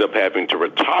 I ended up having to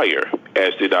retire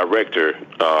as the director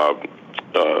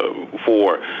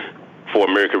for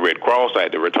American Red Cross. I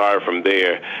had to retire from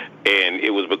there, and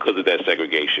it was because of that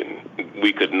segregation.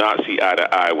 We could not see eye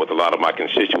to eye with a lot of my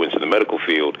constituents in the medical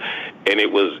field, and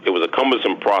it was a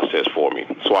cumbersome process for me.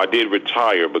 So I did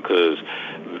retire because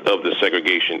of the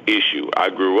segregation issue. I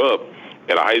grew up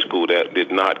at a high school that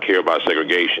did not care about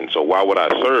segregation. So why would I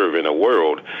serve in a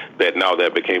world that now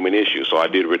that became an issue? So I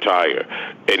did retire,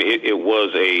 and it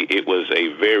was a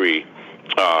very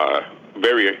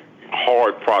very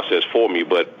hard process for me,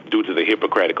 but due to the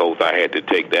Hippocratic Oath, I had to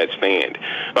take that stand.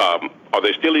 Are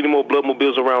there still any more blood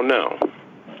mobiles around now?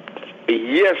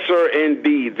 Yes, sir,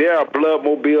 indeed. There are blood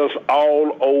mobiles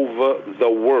all over the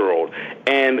world.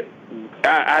 And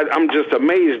I'm just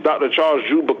amazed, Dr. Charles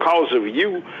Drew, because of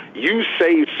you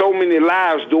saved so many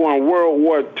lives during World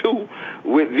War II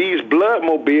with these blood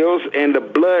mobiles and the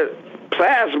blood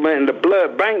plasma and the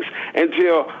blood banks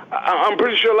until I'm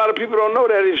pretty sure a lot of people don't know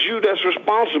that it's you that's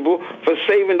responsible for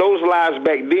saving those lives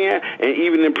back then and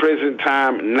even in present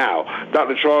time now.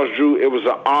 Dr. Charles Drew, it was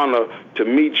an honor to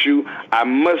meet you. I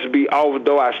must be off,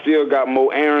 though. I still got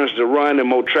more errands to run and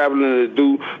more traveling to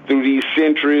do through these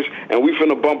centuries, and we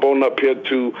finna bump on up here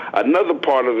to another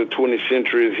part of the 20th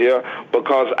centuries here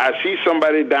because I see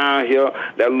somebody down here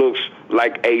that looks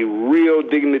like a real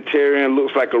dignitarian,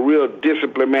 looks like a real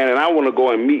disciplined man, and I want to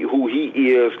go and meet who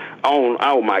he is on.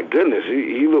 Oh my goodness,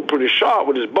 he looked pretty sharp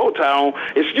with his bow tie on.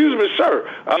 Excuse me, sir.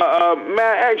 May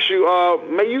I ask you,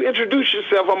 may you introduce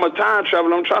yourself? I'm a time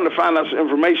traveler. I'm trying to find out some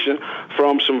information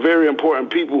from some very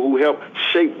important people who helped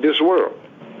shape this world.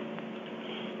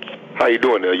 How you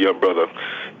doing there, young brother?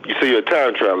 You say you're a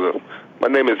time traveler. My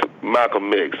name is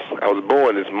Malcolm X. I was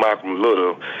born as Malcolm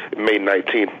Little, May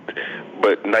 19th,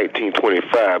 but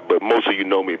 1925, but most of you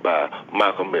know me by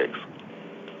Malcolm X.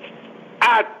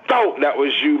 I thought that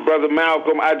was you, Brother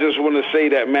Malcolm. I just want to say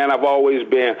that, man, I've always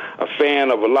been a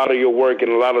fan of a lot of your work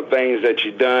and a lot of things that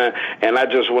you've done, and I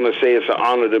just want to say it's an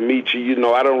honor to meet you. You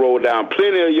know, I done rolled down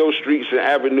plenty of your streets and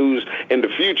avenues in the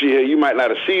future here. You might not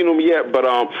have seen them yet, but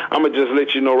I'm going to just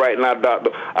let you know right now,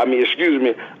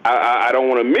 I don't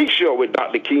want to mix you up with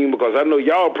Dr. King because I know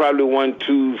y'all probably weren't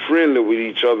too friendly with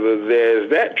each other there. Is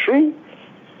that true?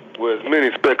 Well, there's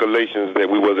many speculations that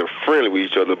we wasn't friendly with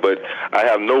each other, but I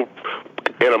have no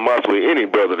animosity with any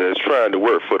brother that's trying to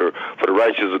work for the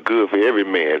righteous of good for every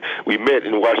man. We met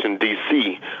in Washington,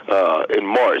 D.C. In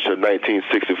March of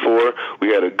 1964. We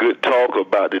had a good talk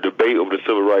about the debate over the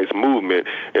civil rights movement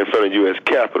in front of U.S.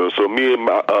 Capitol. So me and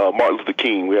Martin Luther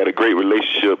King, we had a great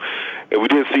relationship, and we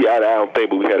didn't see eye to eye on things,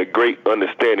 but we had a great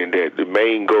understanding that the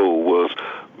main goal was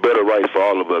better rights for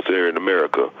all of us here in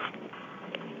America.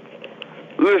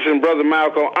 Listen, Brother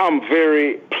Malcolm, I'm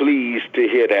very pleased to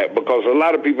hear that because a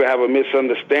lot of people have a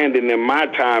misunderstanding in my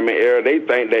time and era. They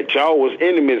think that y'all was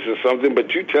enemies or something,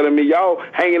 but you telling me y'all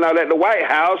hanging out at the White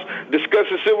House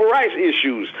discussing civil rights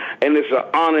issues. And it's an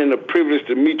honor and a privilege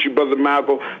to meet you, Brother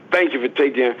Malcolm. Thank you for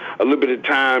taking a little bit of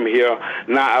time here.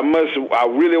 Now, I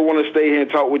really want to stay here and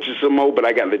talk with you some more, but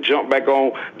I got to jump back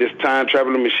on this time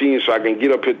traveling machine so I can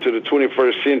get up here to the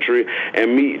 21st century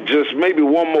and meet just maybe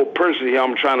one more person here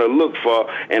I'm trying to look for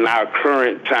in our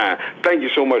current time. Thank you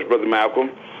so much, Brother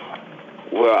Malcolm.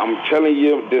 Well, I'm telling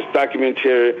you, this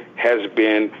documentary has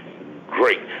been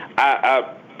great. I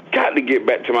got to get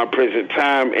back to my present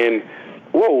time, and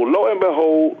whoa, lo and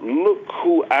behold, look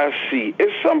who I see.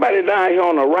 It's somebody down here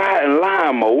on a riding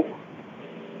lawnmower,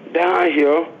 down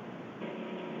here,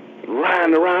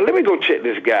 riding around. Let me go check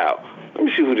this guy out. Let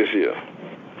me see who this is.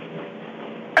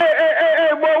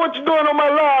 Hey, boy, what you doing on my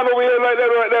line over here like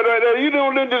that, right there? You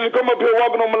don't just come up here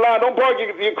walking on my line. Don't park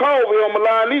your car over here on my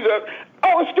line either.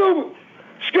 Oh,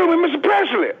 excuse me, Mr.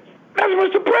 Presley. That's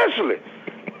Mr. Presley.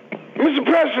 Mr.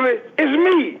 Presley, it's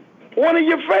me, one of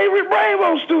your favorite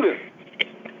Rainbow students.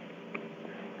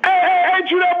 Hey,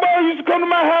 ain't you that boy who used to come to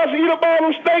my house and eat up all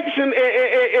them steaks and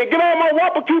get all my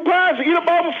Whopper coupons and eat up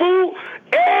all my food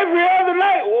every other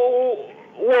night.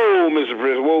 Whoa, Mr.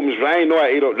 President. Whoa, Mr. I ain't know I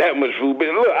ate up that much food. But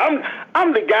look,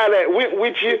 I'm the guy that went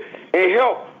with you and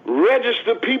helped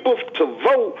register people to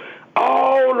vote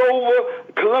all over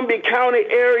Columbia County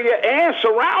area and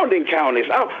surrounding counties.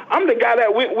 I'm the guy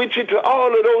that went with you to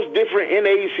all of those different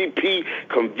NAACP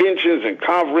conventions and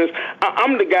conferences.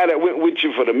 I'm the guy that went with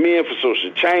you for the Men for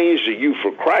Social Change, the Youth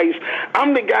for Christ.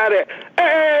 I'm the guy that,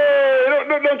 hey,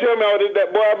 don't tell me all this,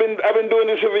 that boy. I've been doing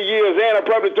this for years, and I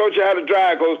probably taught you how to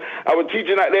drive because I was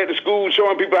teaching out there at the school,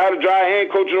 showing people how to drive and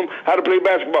coaching them how to play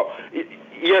basketball.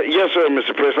 Yes, sir,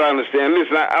 Mr. President, I understand.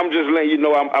 Listen, I'm just letting you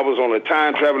know I was on a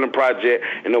time-traveling project,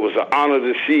 and it was an honor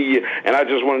to see you, and I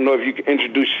just want to know if you can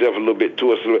introduce yourself a little bit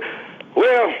to us.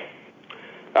 Well,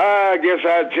 I guess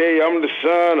I'd tell you I'm the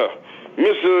son of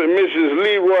Mr. and Mrs.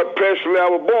 Leroy Presley. I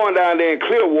was born down there in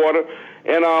Clearwater,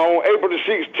 and on April the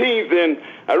 16th, and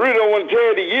I really don't want to tell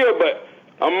you the year, but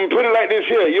I'm going to put it like this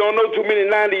here. You don't know too many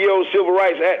 90-year-old civil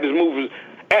rights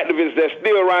activists that's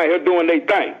still around here doing their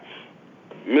thing.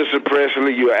 Mr.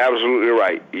 Presley, you are absolutely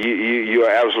right. You are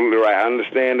absolutely right. I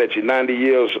understand that you're 90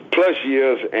 years plus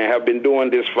years and have been doing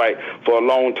this fight for a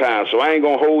long time. So I ain't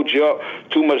going to hold you up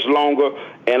too much longer.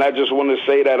 And I just want to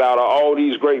say that out of all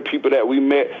these great people that we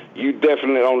met, you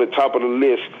definitely on the top of the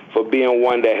list for being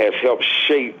one that has helped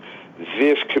shape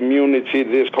this community,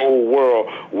 this whole world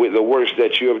with the works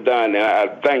that you have done. And I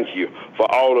thank you for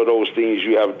all of those things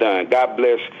you have done. God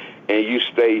bless, and you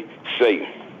stay safe.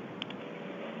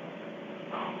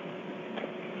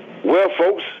 Well,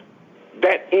 folks,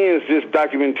 that ends this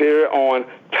documentary on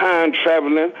time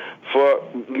traveling for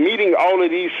meeting all of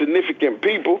these significant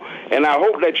people. And I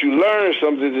hope that you learned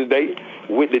something today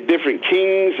with the different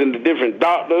kings and the different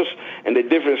doctors and the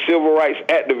different civil rights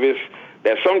activists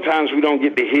that sometimes we don't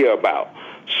get to hear about.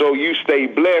 So you stay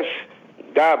blessed,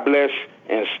 God bless,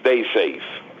 and stay safe.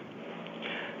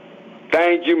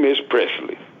 Thank you, Miss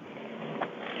Presley.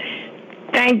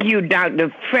 Thank you, Dr.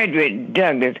 Frederick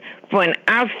Douglass, for an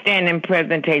outstanding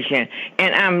presentation.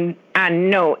 And I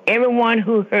know everyone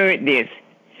who heard this,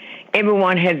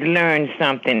 everyone has learned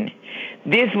something.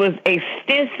 This was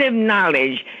extensive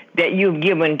knowledge that you've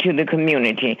given to the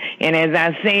community. And as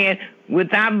I said,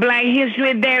 without Black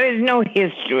history, there is no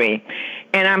history.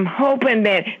 And I'm hoping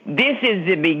that this is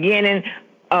the beginning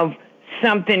of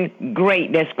something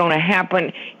great that's going to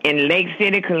happen in Lake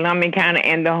City, Columbia County,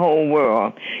 and the whole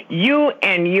world. You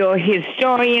and your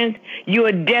historians, you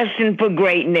are destined for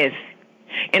greatness.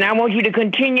 And I want you to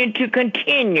continue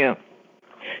to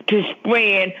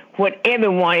spread what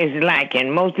everyone is liking.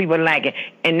 Most people like it,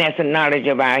 and that's a knowledge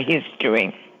of our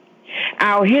history.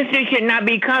 Our history should not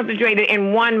be concentrated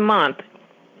in 1 month.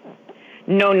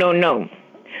 No.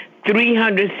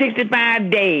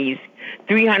 365 days,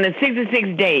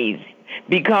 366 days.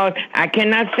 Because I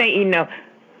cannot say enough,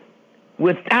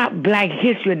 without Black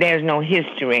history, there's no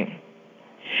history.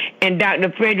 And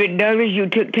Dr. Frederick Douglass, you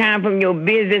took time from your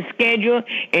busy schedule,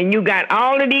 and you got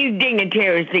all of these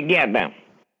dignitaries together.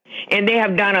 And they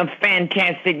have done a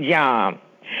fantastic job.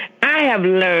 I have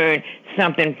learned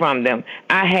something from them.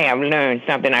 I have learned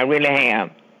something, I really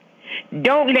have.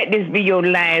 Don't let this be your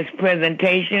last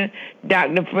presentation,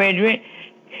 Dr. Frederick.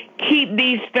 Keep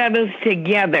these feathers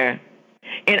together.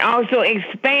 And also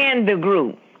expand the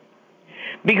group.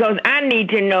 Because I need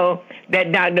to know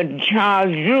that Dr.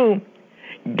 Charles Drew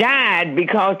died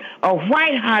because a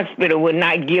white hospital would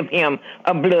not give him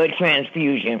a blood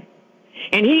transfusion.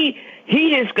 And he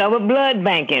discovered blood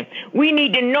banking. We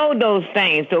need to know those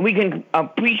things so we can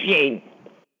appreciate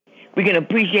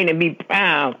and be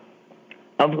proud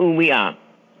of who we are.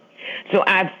 So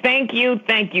I thank you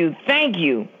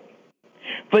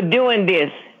for doing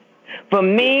this. For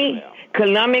me,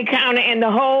 Columbia County, and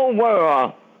the whole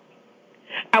world.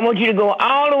 I want you to go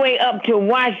all the way up to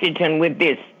Washington with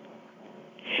this.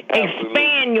 Absolutely.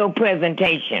 Expand your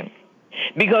presentation.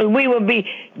 Because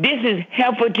this is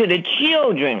helpful to the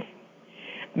children.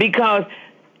 Because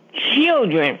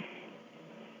children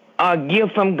are a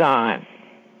gift from God.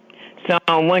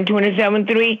 Psalm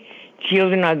 127:3,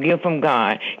 children are a gift from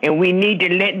God. And we need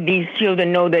to let these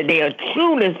children know that they are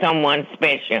truly someone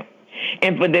special.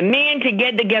 And for the men to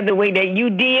get together the way that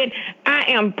you did, I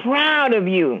am proud of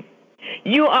you.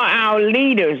 You are our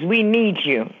leaders. We need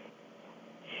you.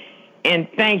 And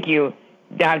thank you,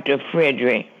 Dr.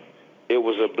 Frederick. It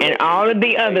was a blessing. And all of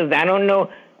the others, I don't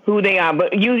know who they are,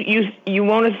 but you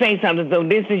want to say something, so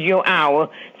this is your hour,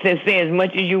 so say as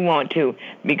much as you want to,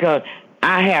 because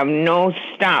I have no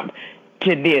stop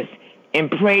to this. and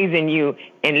praising you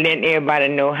and letting everybody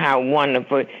know how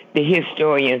wonderful the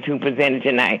historians who presented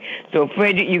tonight. So,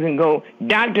 Frederick, you can go,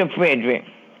 Dr. Frederick,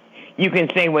 you can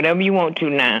say whatever you want to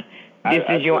now. This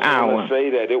is your hour. I want to say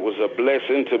that it was a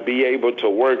blessing to be able to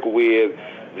work with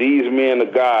these men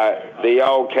of God. They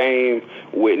all came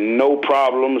with no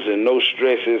problems and no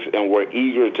stresses and were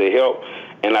eager to help,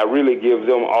 and I really give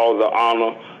them all the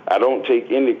honor. I don't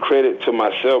take any credit to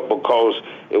myself because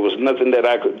it was nothing that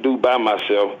I could do by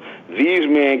myself. These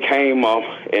men came up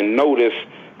and noticed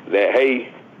that,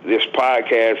 hey, this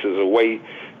podcast is a way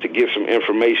to get some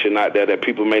information out there that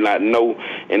people may not know,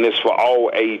 and it's for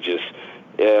all ages,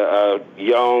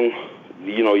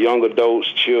 young adults,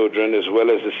 children, as well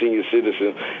as the senior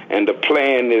citizens. And the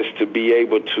plan is to be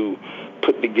able to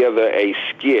put together a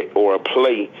skit or a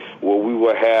play where we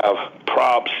will have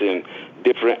props and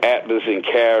different actors and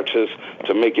characters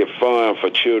to make it fun for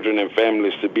children and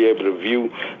families to be able to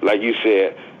view. Like you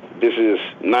said, this is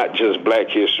not just black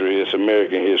history, it's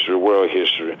American history, world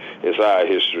history. It's our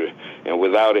history. And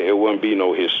without it, it wouldn't be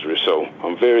no history. So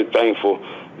I'm very thankful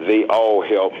they all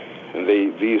helped. And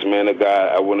these men of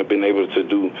God, I wouldn't have been able to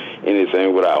do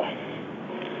anything without.